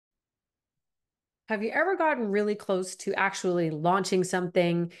Have you ever gotten really close to actually launching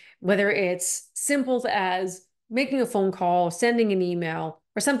something, whether it's simple as making a phone call, sending an email,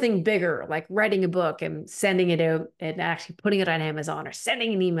 or something bigger like writing a book and sending it out and actually putting it on Amazon or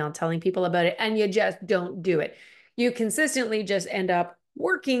sending an email telling people about it, and you just don't do it? You consistently just end up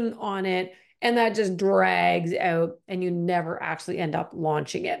working on it, and that just drags out, and you never actually end up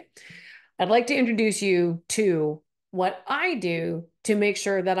launching it. I'd like to introduce you to what I do to make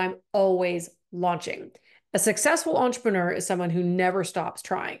sure that I'm always launching. A successful entrepreneur is someone who never stops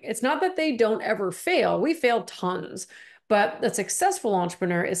trying. It's not that they don't ever fail, we fail tons, but a successful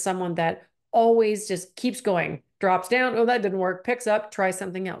entrepreneur is someone that always just keeps going, drops down, oh, that didn't work, picks up, try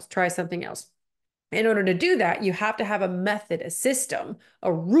something else, try something else. In order to do that, you have to have a method, a system,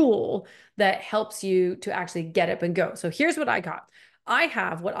 a rule that helps you to actually get up and go. So here's what I got. I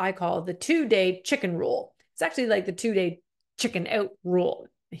have what I call the 2-day chicken rule. It's actually like the 2-day chicken out rule.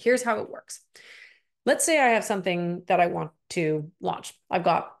 Here's how it works. Let's say I have something that I want to launch. I've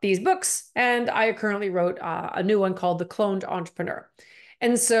got these books, and I currently wrote a new one called The Cloned Entrepreneur.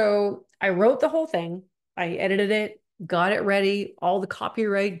 And so I wrote the whole thing, I edited it, got it ready, all the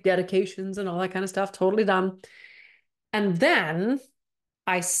copyright dedications and all that kind of stuff, totally done. And then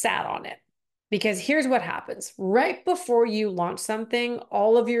I sat on it. Because here's what happens right before you launch something,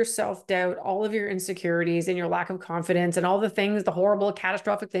 all of your self doubt, all of your insecurities, and your lack of confidence, and all the things, the horrible,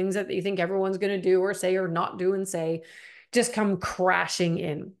 catastrophic things that you think everyone's going to do or say or not do and say, just come crashing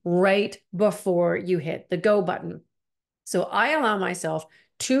in right before you hit the go button. So I allow myself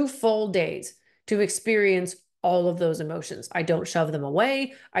 2 full days to experience all of those emotions. I don't shove them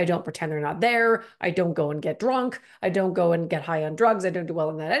away. I don't pretend they're not there. I don't go and get drunk. I don't go and get high on drugs. I don't do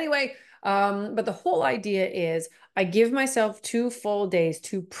well in that anyway. But the whole idea is I give myself 2 full days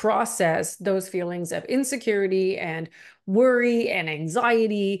to process those feelings of insecurity and worry and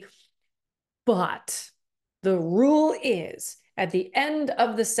anxiety. But the rule is at the end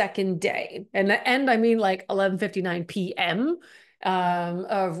of the second day, and the end, I mean like 11:59 p.m.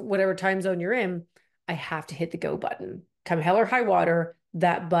 Of whatever time zone you're in, I have to hit the go button. Come hell or high water,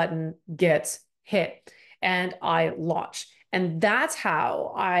 that button gets hit and I launch. And that's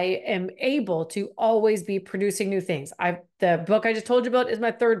how I am able to always be producing new things. The book I just told you about is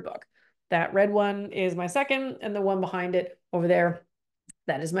my third book. That red one is my second, and the one behind it over there,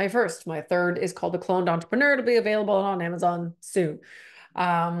 that is my first. My third is called The Cloned Entrepreneur. It'll be available on Amazon soon.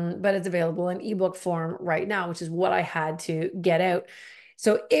 But it's available in ebook form right now, which is what I had to get out.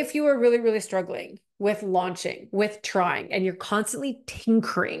 So if you are really, really struggling with launching, with trying, and you're constantly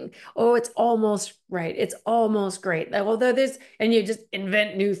tinkering, oh, it's almost right. It's almost great. Although this, and you just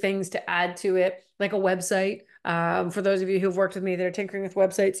invent new things to add to it, like a website. For those of you who've worked with me that are tinkering with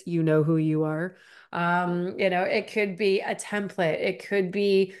websites, you know who you are. It could be a template. It could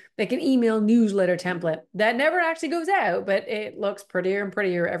be like an email newsletter template that never actually goes out, but it looks prettier and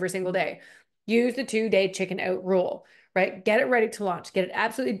prettier every single day. Use the 2-day chicken out rule, right? Get it ready to launch. Get it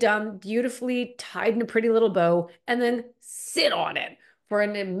absolutely done, beautifully tied in a pretty little bow, and then sit on it for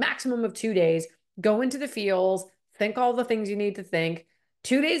a maximum of 2 days. Go into the feels, think all the things you need to think.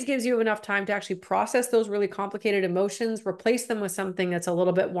 2 days gives you enough time to actually process those really complicated emotions, replace them with something that's a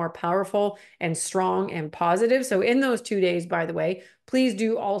little bit more powerful and strong and positive. So in those 2 days, by the way, please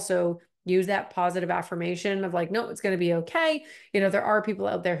do also use that positive affirmation of like, no, it's going to be okay. There are people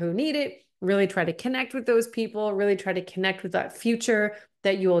out there who need it. Really try to connect with those people, really try to connect with that future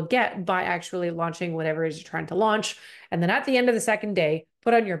that you will get by actually launching whatever it is you're trying to launch. And then at the end of the second day,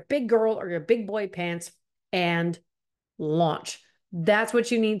 put on your big girl or your big boy pants and launch. That's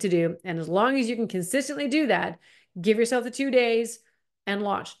what you need to do. And as long as you can consistently do that, give yourself the 2 days and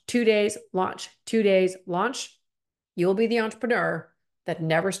launch. 2 days, launch. 2 days, launch. You'll be the entrepreneur that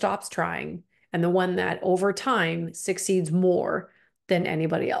never stops trying and the one that over time succeeds more than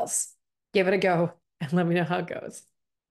anybody else. Give it a go and let me know how it goes.